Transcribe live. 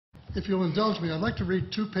If you'll indulge me, I'd like to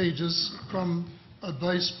read 2 pages from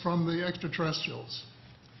advice from the extraterrestrials.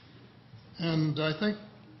 And I think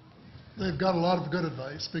they've got a lot of good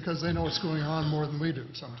advice because they know what's going on more than we do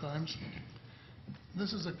sometimes.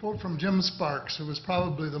 This is a quote from Jim Sparks, who was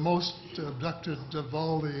probably the most abducted of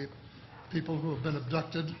all the people who have been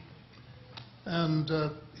abducted.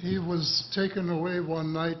 And he was taken away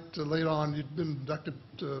one night late on. He'd been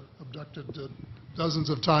abducted dozens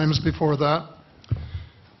of times before that.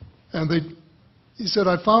 And he said,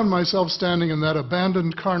 I found myself standing in that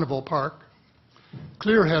abandoned carnival park,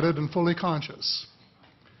 clear-headed and fully conscious.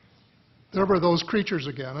 There were those creatures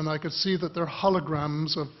again, and I could see that their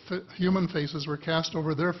holograms of human faces were cast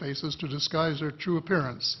over their faces to disguise their true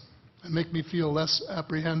appearance and make me feel less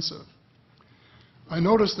apprehensive. I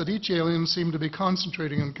noticed that each alien seemed to be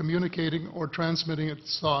concentrating on communicating or transmitting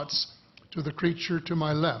its thoughts to the creature to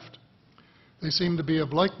my left. They seemed to be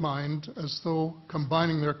of like mind, as though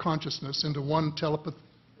combining their consciousness into one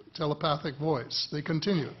telepathic voice. They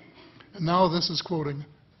continued. And now this is quoting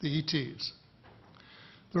the ETs.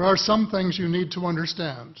 There are some things you need to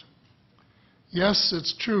understand. Yes,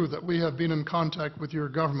 it's true that we have been in contact with your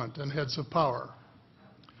government and heads of power.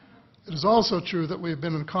 It is also true that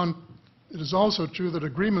it is also true that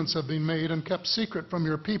agreements have been made and kept secret from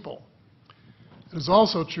your people. It is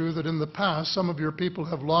also true that in the past, some of your people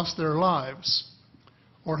have lost their lives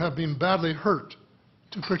or have been badly hurt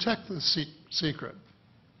to protect the secret.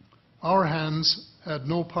 Our hands had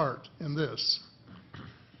no part in this.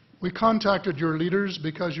 We contacted your leaders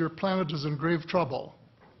because your planet is in grave trouble.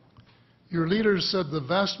 Your leaders said the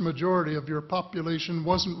vast majority of your population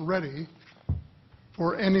wasn't ready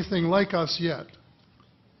for anything like us yet.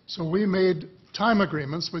 So we made time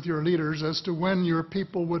agreements with your leaders as to when your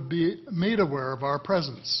people would be made aware of our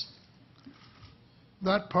presence.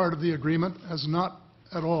 That part of the agreement has not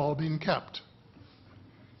at all been kept.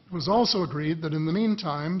 It was also agreed that in the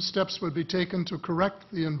meantime, steps would be taken to correct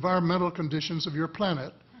the environmental conditions of your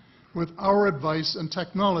planet with our advice and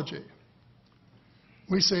technology.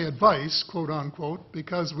 We say advice, quote unquote,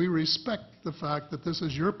 because we respect the fact that this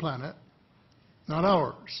is your planet, not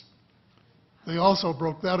ours. They also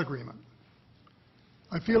broke that agreement.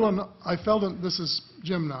 This is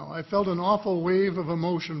Jim now, I felt an awful wave of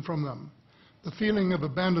emotion from them, the feeling of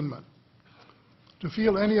abandonment. To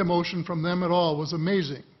feel any emotion from them at all was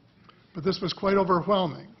amazing, but this was quite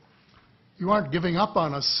overwhelming. You aren't giving up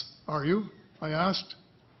on us, are you? I asked.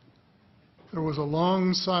 There was a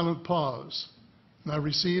long, silent pause, and I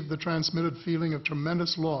received the transmitted feeling of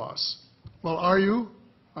tremendous loss. Well, are you?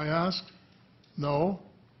 I asked. No.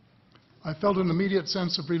 I felt an immediate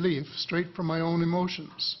sense of relief, straight from my own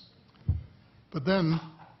emotions. But then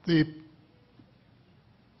the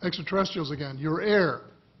extraterrestrials again, your air,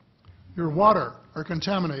 your water are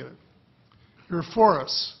contaminated. Your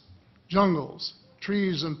forests, jungles,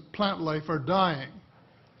 trees, and plant life are dying.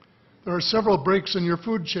 There are several breaks in your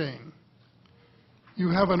food chain. You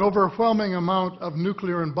have an overwhelming amount of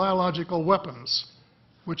nuclear and biological weapons,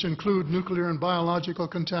 which include nuclear and biological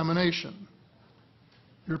contamination.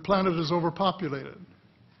 Your planet is overpopulated.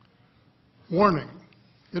 Warning,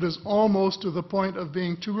 it is almost to the point of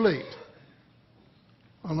being too late,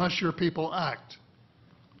 unless your people act.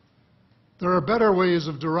 There are better ways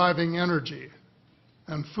of deriving energy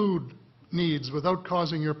and food needs without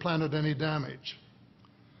causing your planet any damage.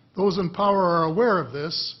 Those in power are aware of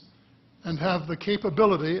this and have the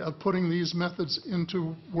capability of putting these methods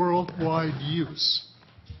into worldwide use.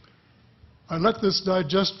 I let this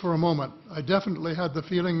digest for a moment. I definitely had the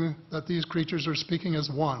feeling that these creatures are speaking as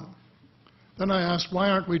one. Then I asked, why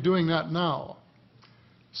aren't we doing that now?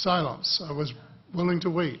 Silence. I was willing to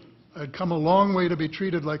wait. I'd come a long way to be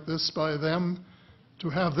treated like this by them, to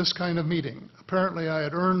have this kind of meeting. Apparently I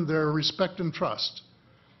had earned their respect and trust.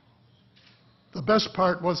 The best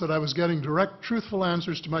part was that I was getting direct, truthful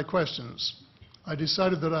answers to my questions. I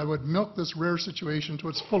decided that I would milk this rare situation to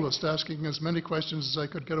its fullest, asking as many questions as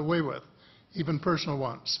I could get away with, even personal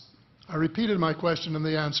ones. I repeated my question and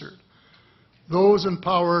they answered. Those in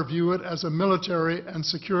power view it as a military and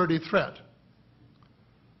security threat.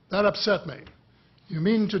 That upset me. You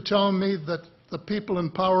mean to tell me that the people in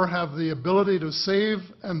power have the ability to save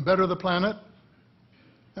and better the planet,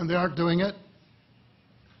 and they aren't doing it?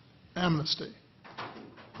 Amnesty.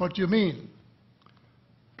 What do you mean?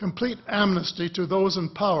 Complete amnesty to those in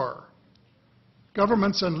power,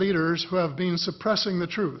 governments and leaders who have been suppressing the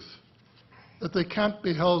truth, that they can't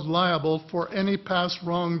be held liable for any past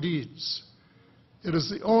wrong deeds. It is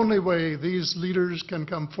the only way these leaders can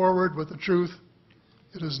come forward with the truth.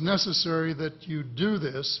 It is necessary that you do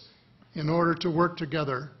this in order to work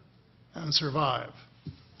together and survive.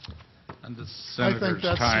 And the I think senator's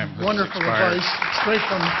that's time has wonderful expired. advice, straight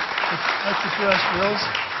from the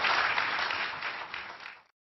extraterrestrials.